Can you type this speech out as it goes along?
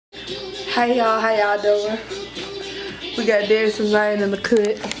Hey y'all, how y'all doing? We got Darius and Zane in the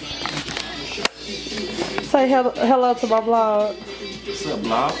cut. Say hello to my vlog. What's up,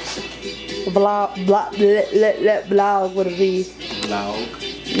 vlog? Vlog with a V. Vlog.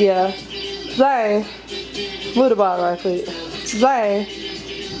 Yeah. Zane, move the ball right quick. Zane.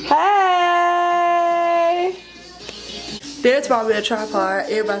 Hey! Darius bought me a tripod.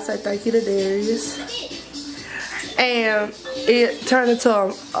 Everybody say thank you to Darius. And it turned into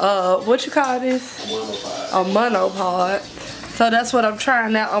a, what you call this? A monopod. So that's what I'm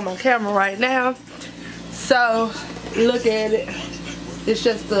trying out on my camera right now. So, look at it. It's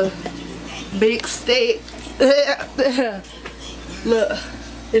just a big stick. Look,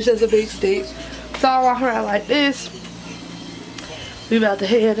 it's just a big stick. So I walk around like this. We about to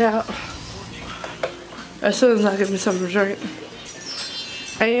head out as soon as I get me something to drink.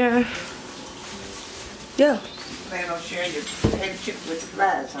 And, yeah. Plan on sharing your chips with the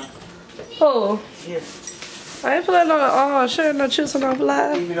flies, huh? Oh. Yes. I ain't planning on sharing no chips on no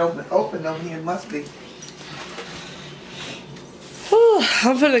flies. Leave it open on here, it must be. Whew,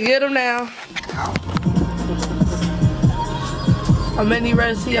 I'm finna get them now. I'm ready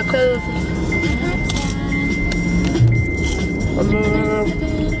to see your cousin.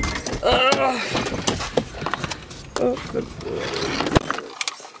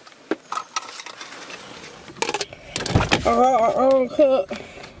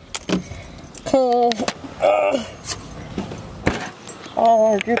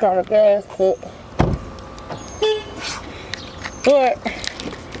 Oh, you got a gas cup. But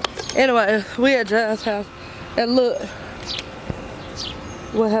anyway, we at John's house, and look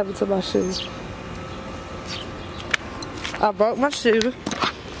what happened to my shoe. I broke my shoe.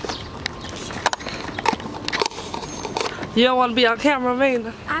 You don't want to be on camera,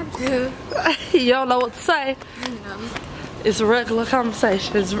 Mina? I do. You don't know what to say? No. It's a regular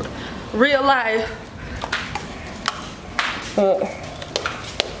conversation. It's real life.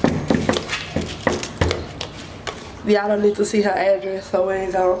 Y'all don't need to see her address, so we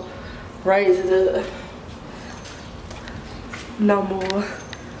ain't gonna raise it up no more.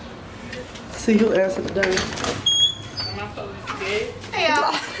 See who answered the door. Am I supposed to be scared? Hey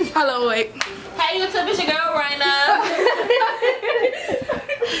y'all. Hello, wait. Hey YouTube, it's your girl Raina.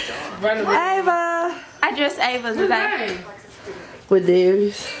 Ava. I dressed Ava today. With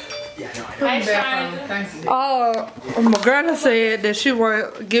Darius. Hey Shine. My grandma said that she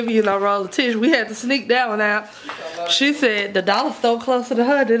won't give you no roll of tissue. We had to sneak that one out. She said the dollar store closer to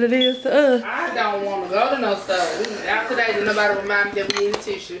her than it is to us. I don't want to go to no store. Out today, did nobody remind me that we need a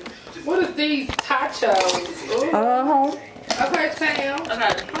tissue. What is these tachos? Uh-huh. Okay, Tam.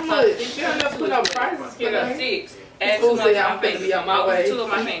 Okay. How much? You don't have to put no prices. Get up 6. Add Fool 2 say of I'm my finna be on my way. 2 of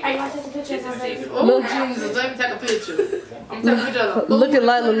my fingers. Oh, Jesus, let me take a picture. I'm taking a picture of the Look at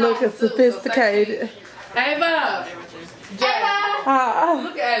Layla looking sophisticated. Ava! Ava!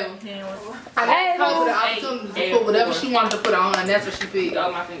 Look at Ava. I gave her the opportunity to put whatever she wanted to put on, and that's what she picked.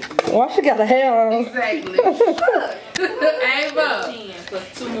 All my fingers. Why she got a hair on? Exactly. Ava! 10 plus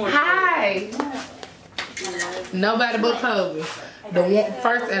 2 more. Hi! Nobody but Kobe. The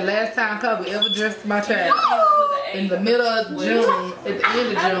first and last time Kobe ever dressed my child. In the middle of June, at the end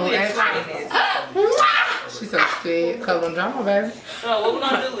of June, actually. She's so scared. Kobe and Jaundra, baby. So what we're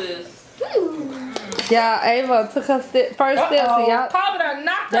gonna do is. Yeah, Ava took her first step, so y'all. Kobe done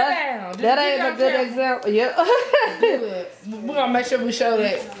knocked her down. That ain't a good example. Yeah. We're gonna make sure we show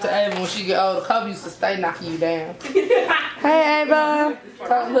that to Ava when she get older. Kobe used to stay knocking you down. Hey, Ava.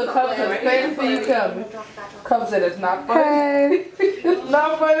 Look, Kobe said, stand for you, Kobe. Kobe said it's not funny. Hey. It's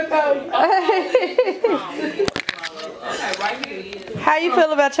not funny, Kobe. Okay, right here. How you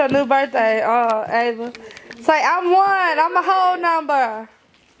feel about your new birthday, Ava? Say, I'm 1. I'm a whole number.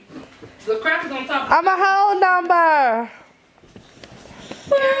 The crap is on top. I'm a whole number.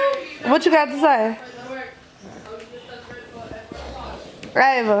 What you got to say?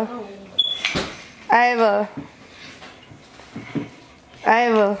 Ava. Ava.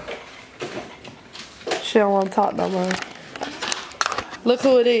 Ava. She don't want to talk no more. Look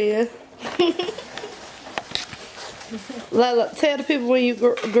who it is. Layla, tell the people when you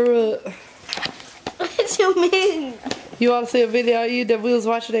grew up. What you mean? You want to see a video of you that we was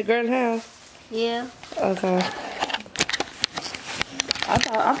watching at Grand's house? Yeah. Okay.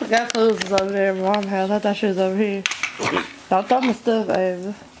 I forgot Food was over there at Mom's house. I thought she was over here. Don't throw my stuff,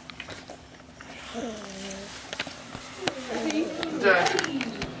 Ava.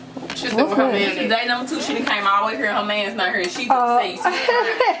 She said with her man. Day number 2, she done came all the way here. Her man's not here. She's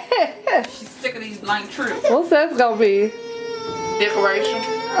she's sick of these blank trips. What's that gonna be? Decoration.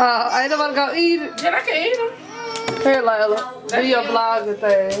 Ain't nobody gonna eat it. Yeah, I can eat them. Here, Layla. Do your vlogging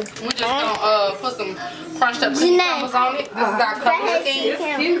thing. We're just gonna put some crunched up cucumbers on it. This is our color scheme. It's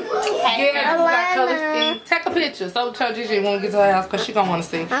cute. Yeah, this is our color scheme. Take a picture so tell Gigi when we get to her house because she gonna want to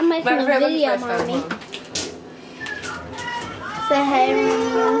see. I'm making a video, Mommy. Say hey,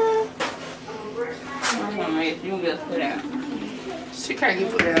 You get put out. She can't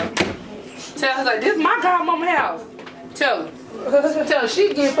get put out. Tell her, like, this is my godmama house. Tell her. Tell her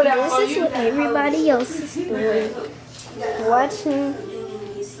she get put out for this is you. what everybody else is doing. Watching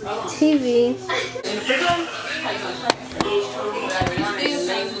TV.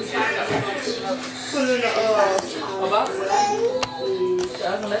 Put it in the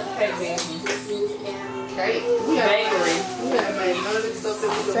cake. We haven't made none of this stuff that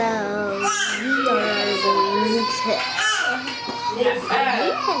we So we are going to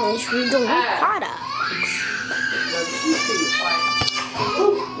finish. We're doing products.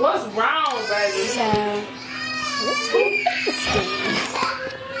 What's wrong, baby? So let's do this thing.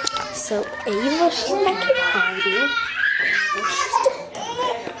 So Ava, she's making party.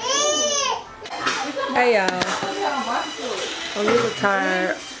 Hey y'all. I'm a little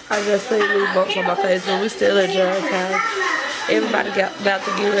tired. I just seen these bumps on my face, but we still at JaundraTenice. Everybody about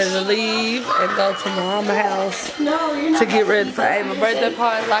to get ready to leave and go to Mama's house to get ready for Ava's birthday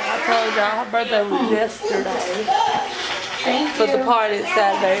party. Like I told y'all, her birthday was yesterday. But the party is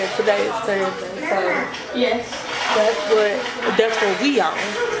Saturday and today is Thursday. So Yes. that's what we on.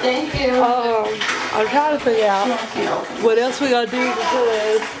 Thank you. I'm trying to figure out what else we gonna do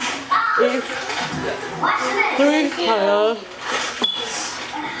because it's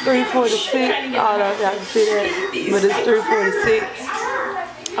 3:46. I don't know if y'all can see that, but it's 3:46.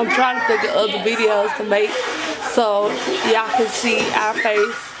 I'm trying to think of other videos to make so y'all can see our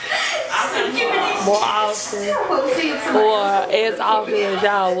face more often, or as often as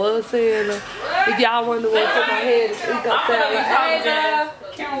y'all was saying. If y'all wonder what's in my head, it's gonna sound like Ada.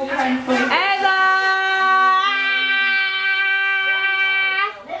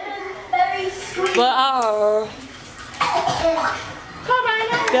 But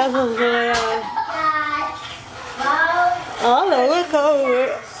that's what's going on. I don't know what's over.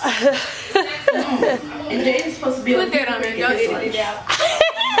 And Jaden's supposed to be Put that on there. Don't edit it out.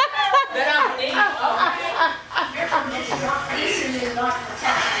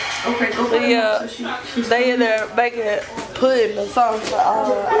 Okay, go But yeah, they in there making pudding or something for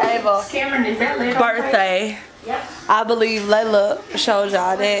Ava's Cameron, is that later? birthday. I believe Layla showed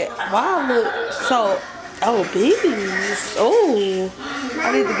y'all that. Wow, I look so obese. Oh,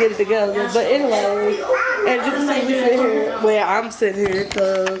 I need to get it together. But anyway, as you can see, we sit here. Well, I'm sitting here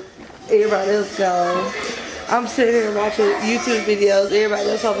because everybody else gone. I'm sitting here watching YouTube videos. Everybody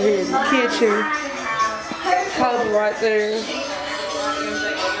else over here in the kitchen. Kobe right there.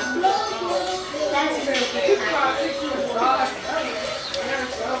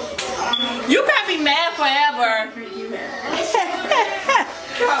 You can't be mad forever.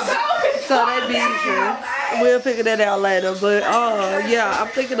 So they beefing. We'll figure that out later. But yeah, I'm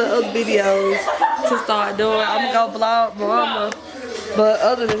thinking of other videos to start doing. I'm gonna go vlog Mama. But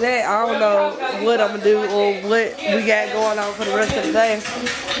other than that, I don't know what I'm gonna do or what we got going on for the rest of the day.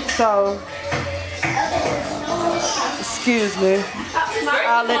 So excuse me.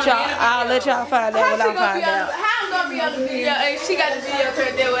 I'll let y'all find out when I find out. How I'm gonna be on the video? Hey, she got the video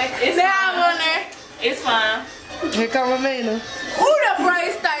turned that way. It's now fine. I'm on there. It's fine. Here come Amina. Ooh, that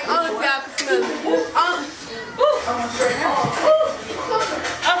braid stank. Only if y'all can smell it.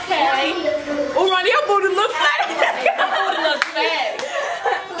 Okay. Ooh, Ronnie, your booty look flat. Your booty looks fat.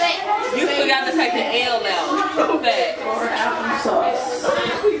 You forgot to take the L out. Fat.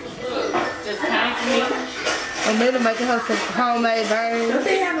 Just count me. Amina making her some homemade burgers.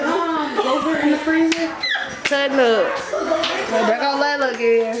 They have over in the freezer. Cutting up. Well, back on Layla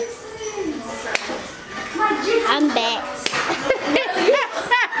again. I'm back.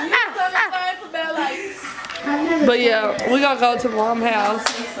 But yeah, we gonna go to Mom's house.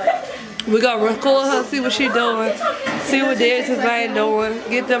 We gonna record her, see what she doing, see what Dad's Zane doing,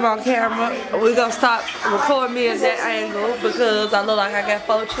 get them on camera. We gonna stop recording me at that angle because I look like I got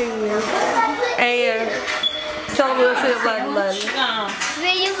 4 chins. And tell them we'll see you later.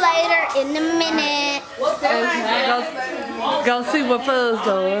 See you later in a minute. And go see what Fuzz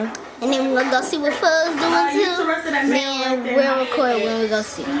doing. And then we're gonna go see what Fuzz doing too. Then we'll record when we go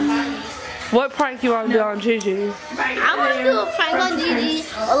see. What prank you want to do on Gigi? I want to do a prank on Gigi.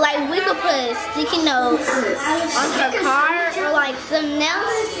 Or like we could put sticky notes on her car or like something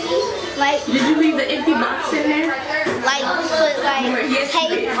else. Like, Did you leave the empty box in there? like put like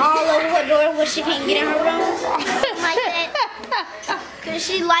tape all over her door where she can't get in her room. Something like that. Cause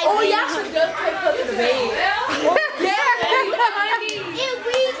she like Oh, y'all should just take her to the bed. if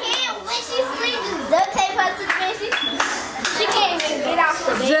we can't when she sleeps, just duct tape her to the bed. She can't even get off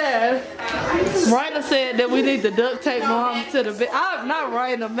the bed. Jazz, Raina said that we need to duct tape mom to the bed. I'm not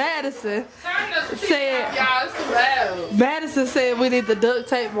Raina, Madison said. Y'all, it's too loud. Madison said we need to duct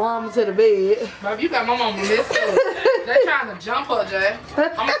tape mom to the bed. Baby, you got my mama messed up. They trying to jump her, Jay.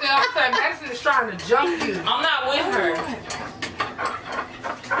 I'm gonna say Madison is trying to jump you. I'm not with her.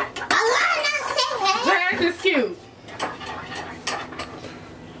 Jay, this cute.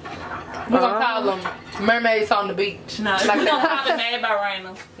 We're gonna call them mermaids on the beach. No, Like we don't that. call it mad by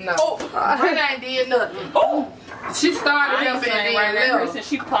Raina. No. Raina ain't did nothing. Oh, She started I ain't helping saying and then Raina left. since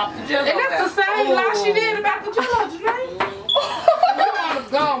she popped the jello. And that's the same lie she did about the jello, Janae.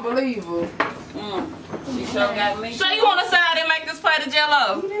 You don't believe her. She sure got me. So you want to say I didn't make this plate of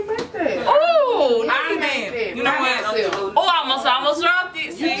jello? You didn't make that. Oh, I didn't make that. You know what? Oh, I almost dropped it.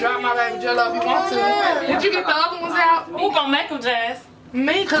 You See? drop my baby jello if you want to. Did you get the other ones out? Who gonna make them, Jazz?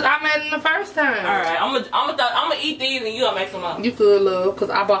 Me, cause I made them the first time. All right, I'm gonna eat these and you gonna make some up. You could, love, cause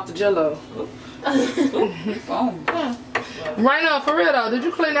I bought the jello. Raina, for real though, did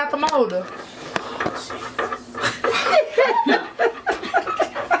you clean out the molder?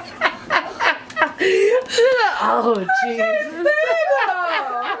 Oh, Jesus.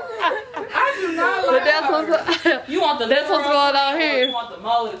 I do not But like that's what's, You want the that's what's going on You here. want the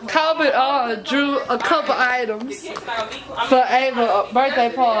mold to come Kobe drew a couple items out. for Ava's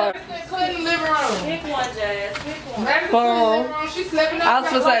birthday party. Clean the living room. Pick one, Jazz. Pick one. Madison clean the living room. She's sleeping up. I was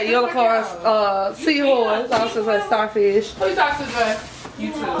supposed to say unicorns, seahorse. I was supposed to say starfish. Who you talking to, Jay?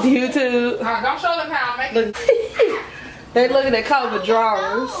 YouTube. Don't show them how I make it. Look, they looking at Kobe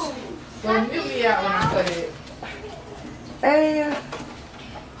drawers. Don't mute me out when I say it. And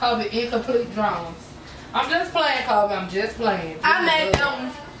Kobe incomplete drawings. I'm just playing, Kobe. I'm just playing. I made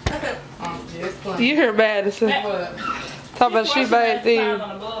them. I'm just playing. you hear Madison What? talk about she made these. I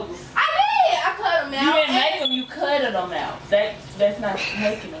did. I cut them out. You didn't make them. You cut them out. That's not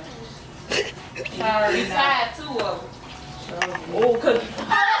making them. You tied two of them. Oh, cause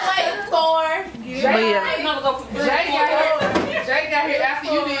But yeah, Jay got here after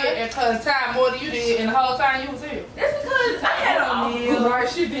you did and cut time more than you did and the whole time you was here. that's because I had a meal. Right,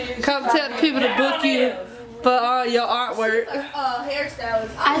 she did. come tell the people to book you for all your artwork.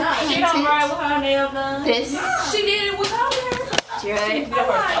 Hairstylist. She don't ride with her nails done. This. She did it with her nails. She did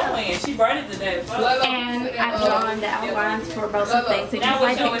her sewing. She burned it today. And I've drawn the outlines for both of things because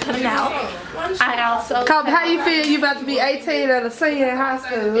I didn't cut them out. I also Kobe, how you feel? You about to be 18 and a senior in high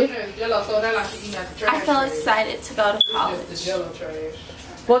school. I I feel excited to go to college. The jello trash.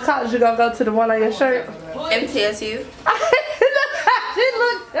 What college you gonna go to? The one on your shirt? MTSU. Look how she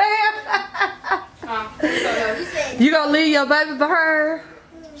looked there. You gonna leave your baby behind?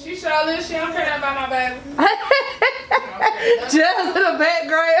 She sure is. She don't care about my baby. Just in the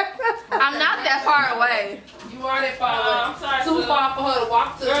background. I'm not that far away. You are that far away. I'm sorry, Too sis. far for her to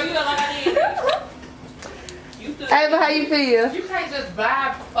walk to. Girl, you look like I did. Ava, how you feel? You can't just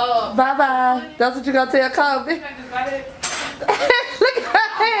buy Bye bye. That's what you gonna tell Kobe. you can't just buy that. Look at her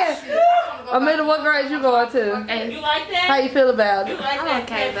hair. Amanda, what grade you going to? And you like that? How you feel about it? You like that?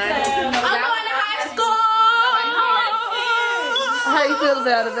 okay, baby. I'm going to high school. How you feel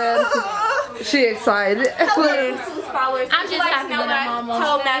about it, Madison? She excited. I'm just happy that I'm almost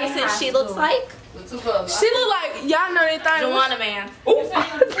told Madison she looks like? The two colors. She look like, y'all know that thing. Juana man. You look like,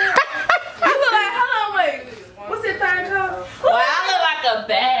 hold on, wait. What's that thing called? Well, I look like a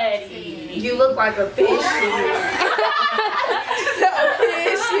baddie. You look like a fishy.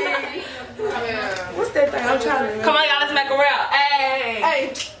 What's that thing? I'm trying to. Come on, y'all, let's make a rap. Hey.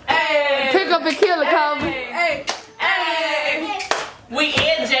 Hey, hey, Pick up and kill it, Kobe. hey, hey. We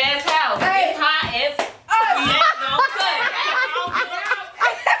in Jazz house. It's hot as we ain't gonna cut.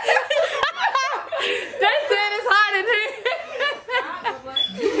 They said it's hot in here.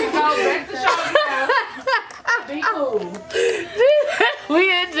 Go back to show now. Be cool. We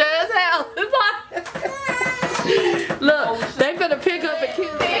in Jazz house. It's hot. Look, they finna pick up and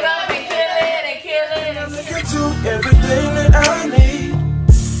kill it. Pick up and kill it and kill it. Everything